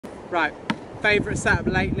Right, favourite setup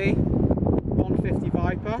lately, 150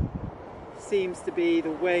 Viper. Seems to be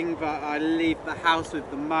the wing that I leave the house with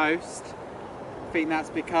the most. I think that's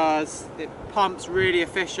because it pumps really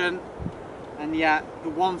efficient, and yet the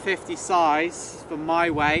 150 size for my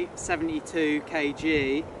weight, 72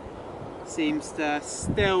 kg, seems to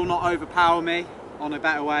still not overpower me on a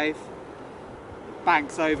better wave. It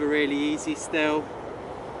banks over really easy still.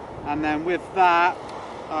 And then with that,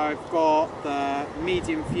 I've got the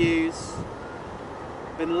medium fuse.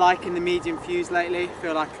 Been liking the medium fuse lately.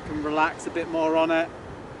 Feel like I can relax a bit more on it.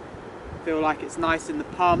 Feel like it's nice in the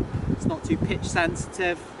pump. It's not too pitch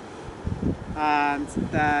sensitive. And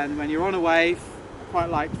then when you're on a wave, I quite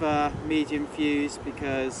like the medium fuse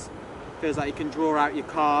because it feels like you can draw out your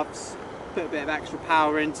calves, put a bit of extra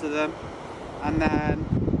power into them. And then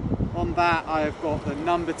on that, I've got the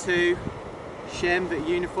number 2 shim that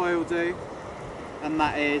Unifoil do, and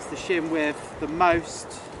that is the shim with the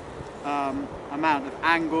most amount of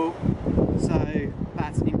angle. So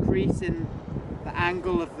that's an increase in the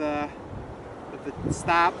angle of the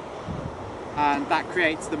stab, and that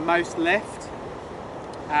creates the most lift.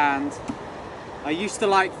 And I used to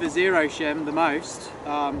like the 0 shim the most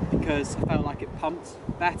because I felt like it pumped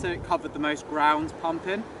better, it covered the most ground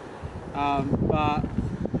pumping, but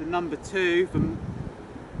the number 2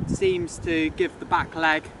 seems to give the back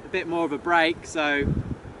leg a bit more of a break. So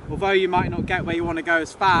although you might not get where you want to go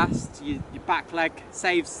as fast, your back leg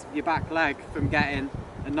saves your back leg from getting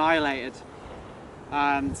annihilated.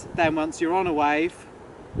 And then once you're on a wave,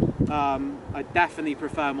 I definitely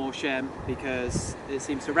prefer more shim because it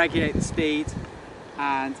seems to regulate the speed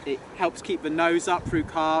and it helps keep the nose up through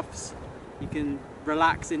calves. You can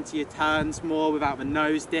relax into your turns more without the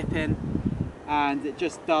nose dipping, and it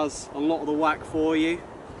just does a lot of the work for you.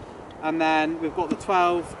 And then we've got the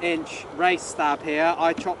 12-inch race stab here.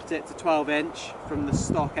 I chopped it to 12-inch from the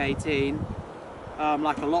stock 18,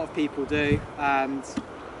 like a lot of people do. And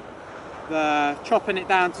the chopping it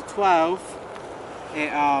down to 12, it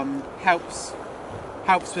helps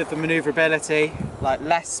with the manoeuvrability, like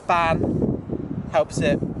less span, helps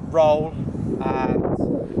it roll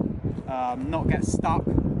and not get stuck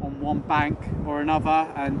on one bank or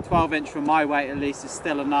another. And 12-inch for my weight at least is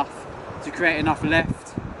still enough to create enough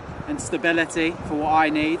lift and stability for what I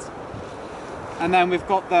need. And then we've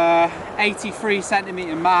got the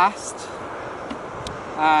 83cm mast,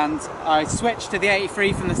 and I switched to the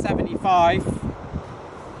 83 from the 75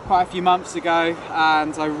 quite a few months ago,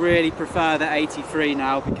 and I really prefer the 83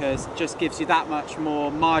 now because it just gives you that much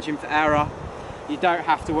more margin for error. You don't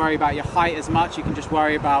have to worry about your height as much, you can just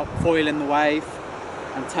worry about foiling the wave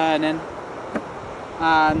and turning,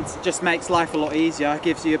 and just makes life a lot easier. It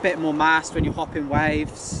gives you a bit more mast when you're hopping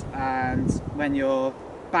waves, and when you're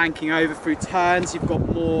banking over through turns, you've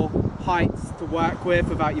got more height to work with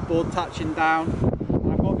without your board touching down.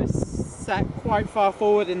 And I've got this set quite far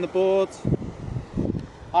forward in the board.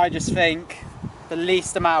 I just think the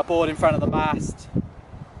least amount of board in front of the mast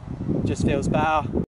just feels better.